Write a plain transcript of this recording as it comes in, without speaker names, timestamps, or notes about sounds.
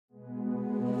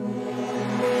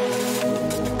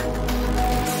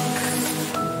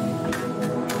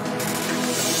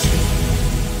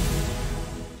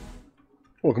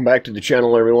Welcome back to the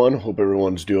channel, everyone. Hope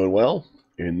everyone's doing well.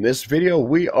 In this video,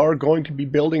 we are going to be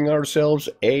building ourselves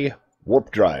a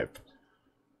warp drive.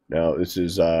 Now, this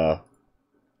is,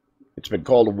 it's been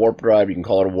called a warp drive. You can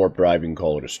call it a warp drive, you can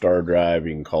call it a star drive,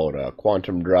 you can call it a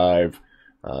quantum drive.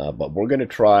 But we're going to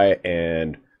try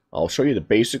and I'll show you the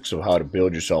basics of how to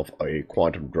build yourself a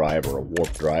quantum drive or a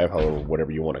warp drive, however,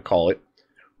 whatever you want to call it.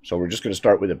 So we're just going to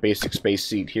start with a basic space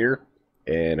seat here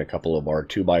and a couple of our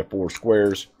 2x4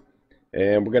 squares.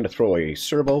 And we're going to throw a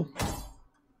servo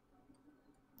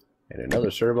and another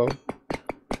servo.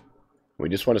 We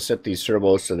just want to set these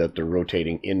servos so that they're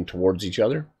rotating in towards each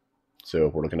other. So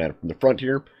if we're looking at it from the front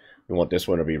here, we want this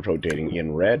one to be rotating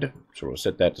in red. So we'll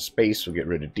set that to space. We'll get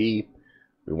rid of D.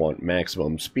 We want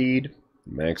maximum speed,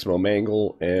 maximum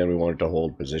angle, and we want it to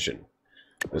hold position.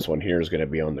 This one here is going to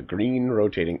be on the green,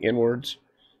 rotating inwards.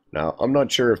 Now, I'm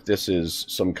not sure if this is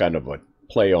some kind of a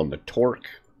play on the torque,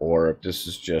 or if this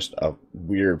is just a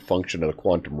weird function of the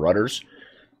quantum rudders,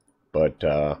 but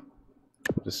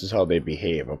this is how they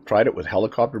behave. I've tried it with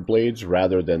helicopter blades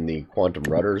rather than the quantum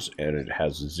rudders, and it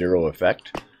has zero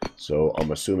effect, so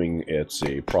I'm assuming it's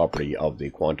a property of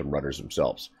the quantum rudders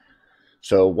themselves.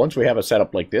 So once we have a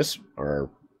setup like this,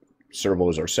 our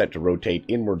servos are set to rotate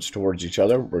inwards towards each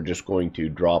other. We're just going to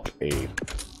drop a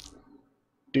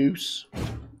deuce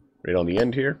right on the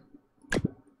end here.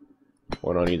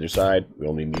 One on either side. We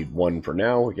only need one for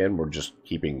now. Again, we're just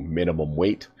keeping minimum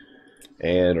weight.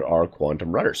 And our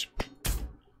quantum rudders.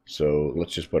 So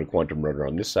let's just put a quantum rudder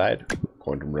on this side,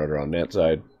 quantum rudder on that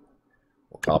side.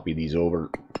 We'll copy these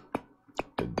over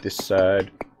to this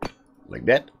side, like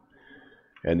that.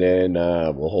 And then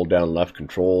we'll hold down left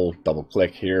control, double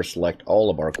click here, select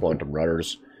all of our quantum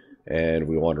rudders. And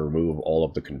we want to remove all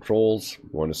of the controls.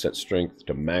 We want to set strength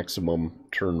to maximum,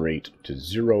 turn rate to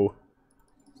 0.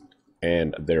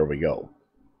 And there we go.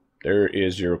 There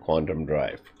is your quantum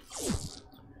drive.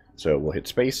 So we'll hit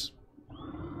space.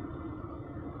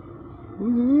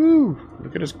 Woohoo!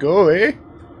 Look at us go, eh?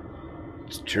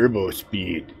 It's turbo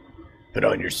speed. Put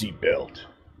on your seatbelt.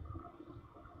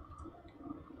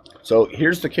 So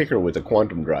here's the kicker with the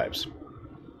quantum drives.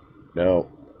 Now,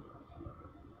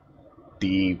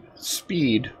 the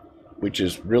speed, which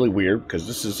is really weird, because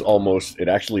this is almost, it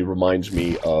actually reminds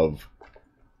me of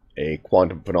a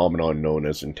quantum phenomenon known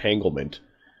as entanglement,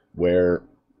 where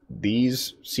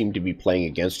these seem to be playing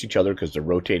against each other because they're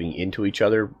rotating into each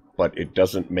other, but it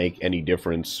doesn't make any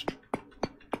difference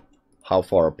how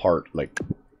far apart like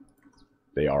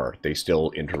they are. They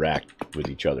still interact with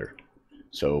each other.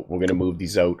 So we're going to move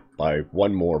these out by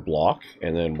one more block,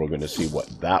 and then we're going to see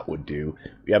what that would do.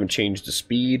 We haven't changed the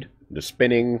speed, the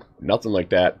spinning, nothing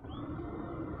like that.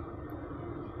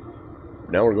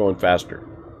 Now we're going faster.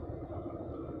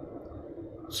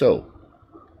 So,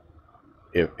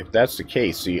 if that's the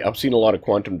case, see, I've seen a lot of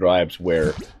quantum drives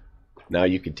where now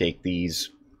you could take these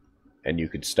and you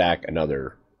could stack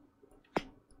another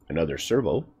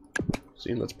servo.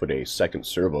 See, let's put a second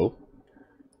servo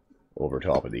over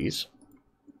top of these.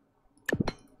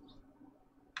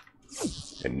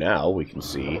 And now we can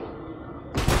see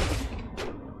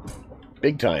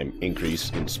big time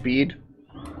increase in speed.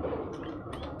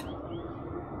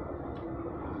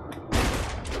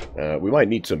 We might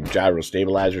need some gyro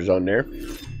stabilizers on there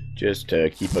just to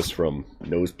keep us from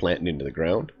nose planting into the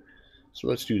ground. So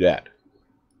let's do that.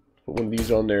 Put one of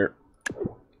these on there.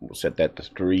 We'll set that to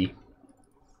 3.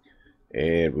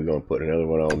 And we're going to put another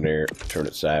one on there. Turn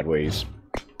it sideways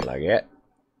like that.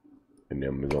 And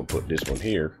then we're going to put this one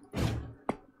here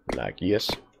like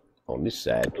this on this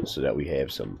side so that we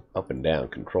have some up and down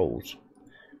controls.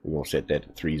 We're going to set that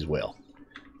to 3 as well.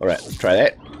 Alright, let's try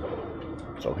that.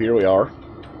 So here we are.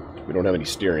 We don't have any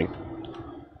steering.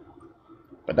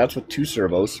 But that's with 2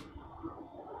 servos.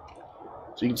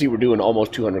 So you can see we're doing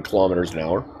almost 200 kilometers an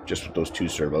hour just with those 2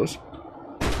 servos.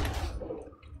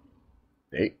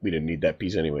 Hey, we didn't need that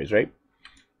piece anyways, right?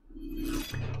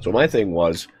 So my thing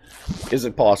was, is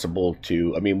it possible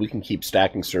to, I mean, we can keep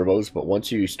stacking servos, but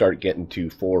once you start getting to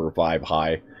 4 or 5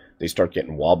 high, they start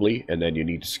getting wobbly, and then you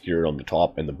need to secure it on the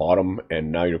top and the bottom,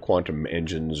 and now your quantum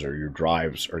engines or your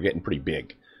drives are getting pretty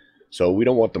big. So we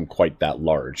don't want them quite that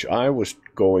large. I was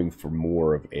going for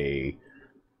more of a,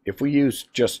 if we use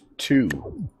just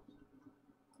two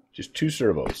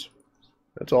servos,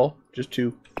 that's all, just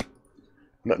 2,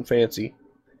 nothing fancy.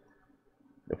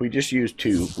 If we just use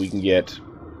 2, we can get,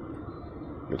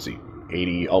 let's see,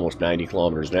 80, almost 90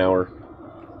 kilometers an hour.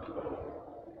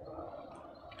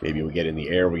 Maybe we get in the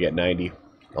air, we get 90,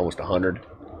 almost 100.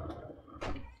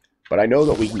 But I know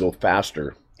that we can go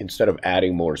faster. Instead of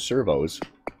adding more servos,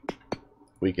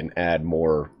 we can add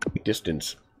more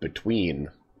distance between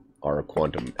our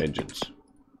quantum engines.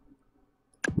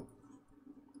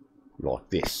 like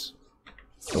this.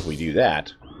 So if we do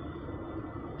that,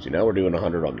 see, now we're doing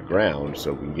 100 on the ground,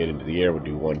 so if we can get into the air, we'll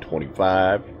do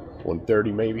 125,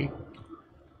 130 maybe.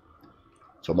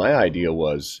 So my idea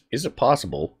was, is it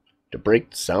possible to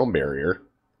break the sound barrier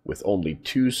with only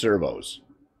 2 servos?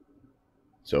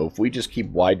 So if we just keep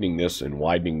widening this and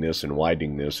widening this and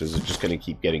widening this, is it just going to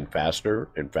keep getting faster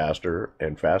and faster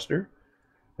and faster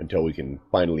until we can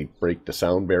finally break the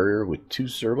sound barrier with 2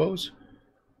 servos?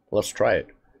 Let's try it.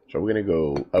 So we're going to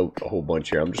go out a whole bunch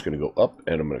here. I'm just going to go up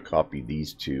and I'm going to copy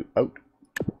these 2 out.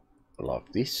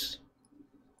 Like this.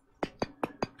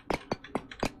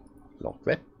 Like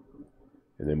that.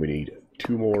 And then we need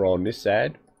 2 more on this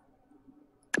side.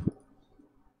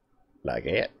 Like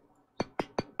that.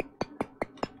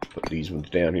 Put these ones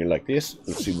down here like this.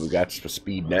 Let's see what we got for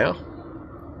speed now.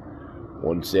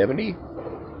 170.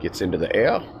 Gets into the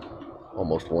air.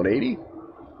 Almost 180.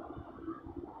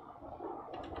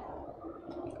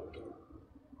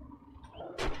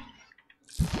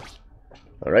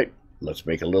 Alright, let's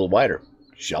make it a little wider,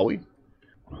 shall we?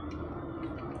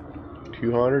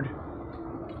 200.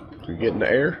 So we get in the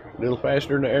air, a little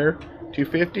faster in the air.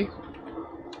 250.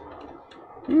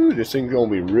 Ooh, this thing's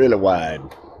gonna be really wide. Know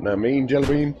what I mean, Jelly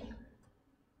Bean?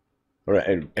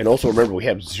 Alright, and also remember we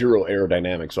have 0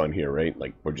 aerodynamics on here, right?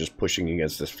 Like we're just pushing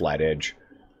against this flat edge.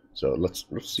 So let's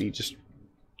see, just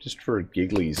for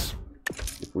gigglies,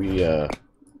 if we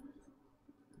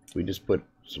just put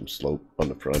some slope on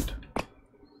the front.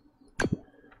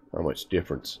 How much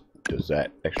difference does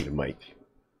that actually make?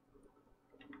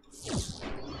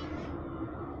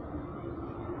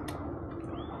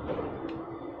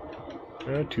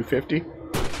 250.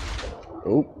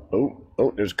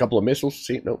 Oh, there's a couple of missiles.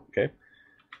 See, no, okay.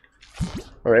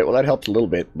 Alright, well that helps a little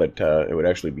bit, but it would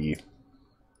actually be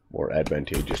more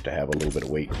advantageous to have a little bit of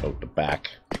weight out the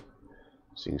back.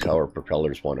 Seeing as how our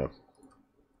propellers want to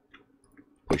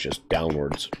push us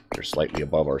downwards. They're slightly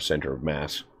above our center of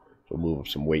mass. We'll move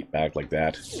some weight back like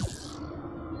that.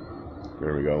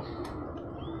 There we go.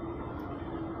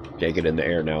 Can't get in the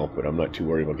air now, but I'm not too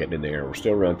worried about getting in the air. We're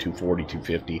still around 240,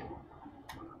 250.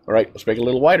 Alright, let's make it a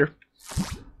little wider.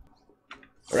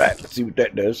 Alright, let's see what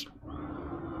that does.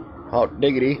 Hot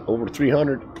diggity, over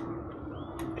 300.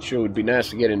 It sure would be nice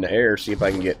to get in the air, see if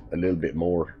I can get a little bit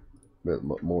more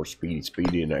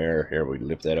speedy in the air. Here, we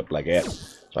lift that up like that,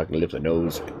 so I can lift the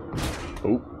nose.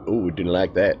 Oh, it didn't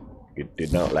like that. It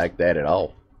did not like that at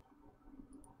all.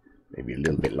 Maybe a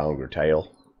little bit longer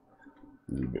tail.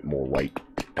 A little bit more weight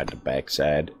at the back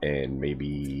side. And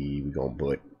maybe we're going to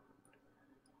put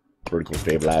vertical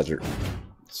stabilizer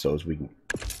so as we can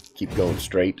keep going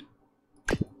straight.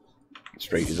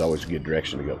 Straight is always a good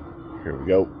direction to go. Here we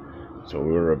go. So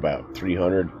we're about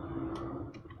 300.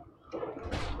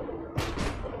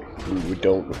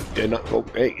 Did not go.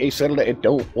 Hey, settle that. It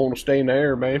don't want to stay in the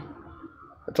air, man.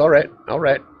 That's all right. All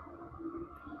right.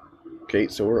 Okay,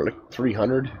 so we're at like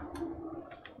 300.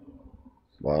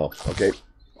 Wow. Okay,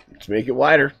 let's make it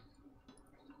wider.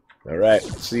 All right.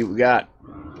 Let's see what we got.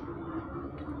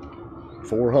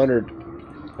 400.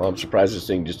 Well, I'm surprised this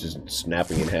thing just isn't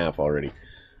snapping in half already.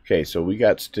 Okay, so we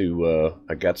got to.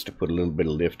 I got to put a little bit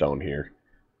of lift on here.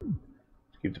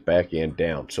 Keep the back end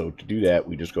down. So to do that,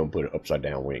 we just gonna put an upside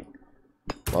down wing.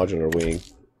 Modular wing.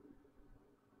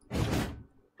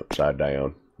 Upside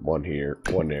down. One here,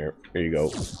 one there. There you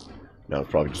go. Now it's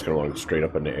probably just going to want to go straight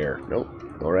up in the air. Nope.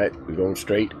 Alright, we're going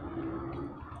straight.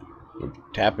 We're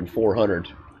tapping 400.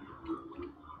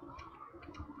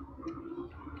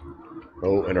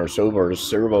 Oh, and our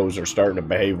servos are starting to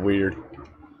behave weird.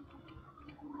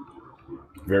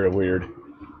 Very weird.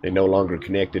 They're no longer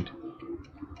connected.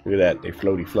 Look at that. They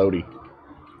floaty.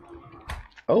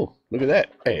 Oh, look at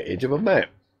that. Hey, edge of a map.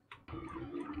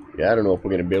 Yeah, I don't know if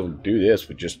we're going to be able to do this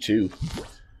with just 2.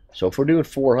 So if we're doing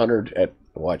 400 at...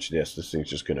 Watch this. This thing's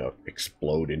just going to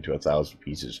explode into 1,000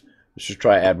 pieces. Let's just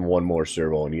try adding one more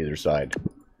servo on either side.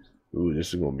 Ooh,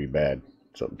 this is going to be bad.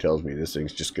 Something tells me this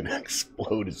thing's just going to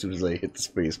explode as soon as I hit the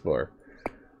space bar.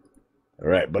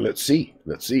 Alright, but let's see.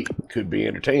 Let's see. Could be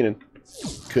entertaining.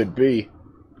 Could be.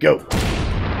 Go!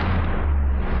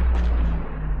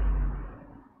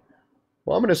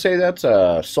 Well, I'm going to say that's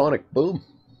a sonic boom.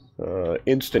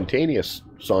 Instantaneous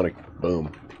sonic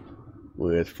boom.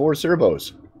 With 4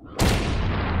 servos.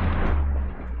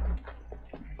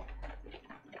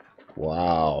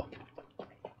 Wow.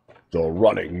 The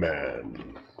Running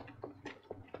Man.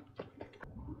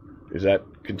 Is that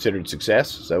considered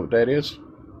success? Is that what that is?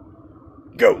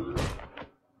 Go!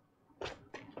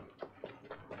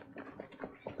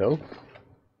 No?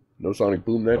 No sonic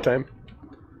boom that time?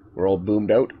 We're all boomed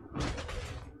out?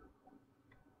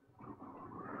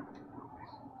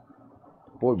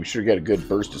 Boy, we sure get a good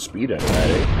burst of speed out of that,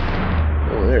 eh?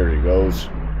 Oh, there he goes.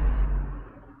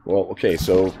 Well, okay,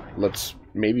 so let's...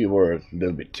 Maybe we're a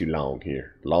little bit too long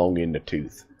here. Long in the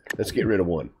tooth. Let's get rid of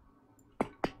one.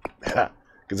 Because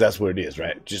that's what it is,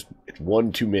 right? It's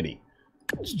one too many.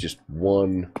 It's just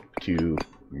one too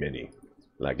many.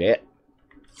 Like that.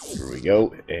 Here we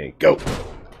go. And go!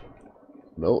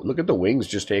 No, look at the wings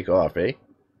just take off, eh?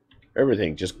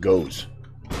 Everything just goes.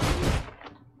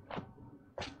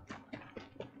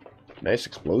 Nice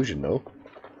explosion, though.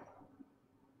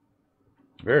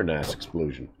 Very nice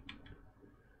explosion.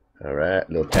 Alright,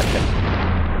 little tap tap.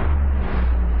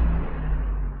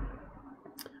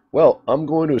 Well, I'm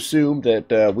going to assume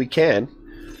that we can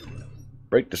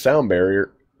break the sound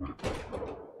barrier.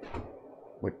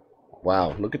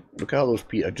 Wow, look how those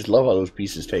pieces... I just love how those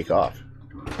pieces take off.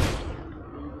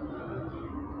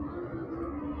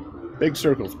 Big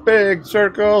circles, big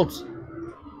circles.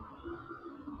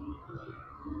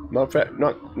 Not fat,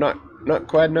 not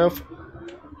quite enough.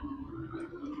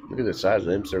 Look at the size of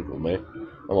them circles, man.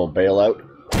 I'm gonna bail out.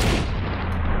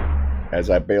 As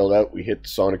I bailed out, we hit the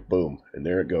sonic boom, and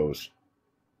there it goes.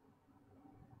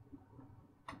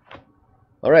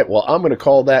 Alright, well, I'm gonna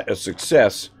call that a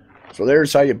success. So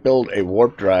there's how you build a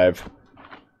warp drive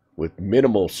with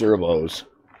minimal servos.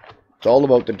 It's all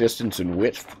about the distance and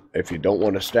width. If you don't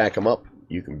want to stack them up,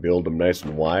 you can build them nice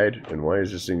and wide. And why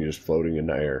is this thing just floating in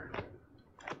the air?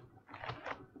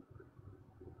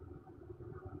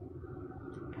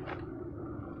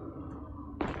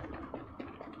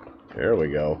 There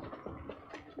we go.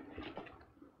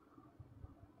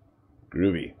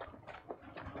 Groovy.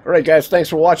 Alright guys, thanks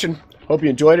for watching. Hope you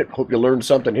enjoyed it. Hope you learned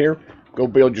something here. Go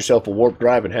build yourself a warp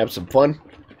drive and have some fun.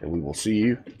 And we will see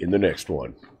you in the next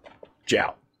one.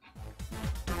 Ciao.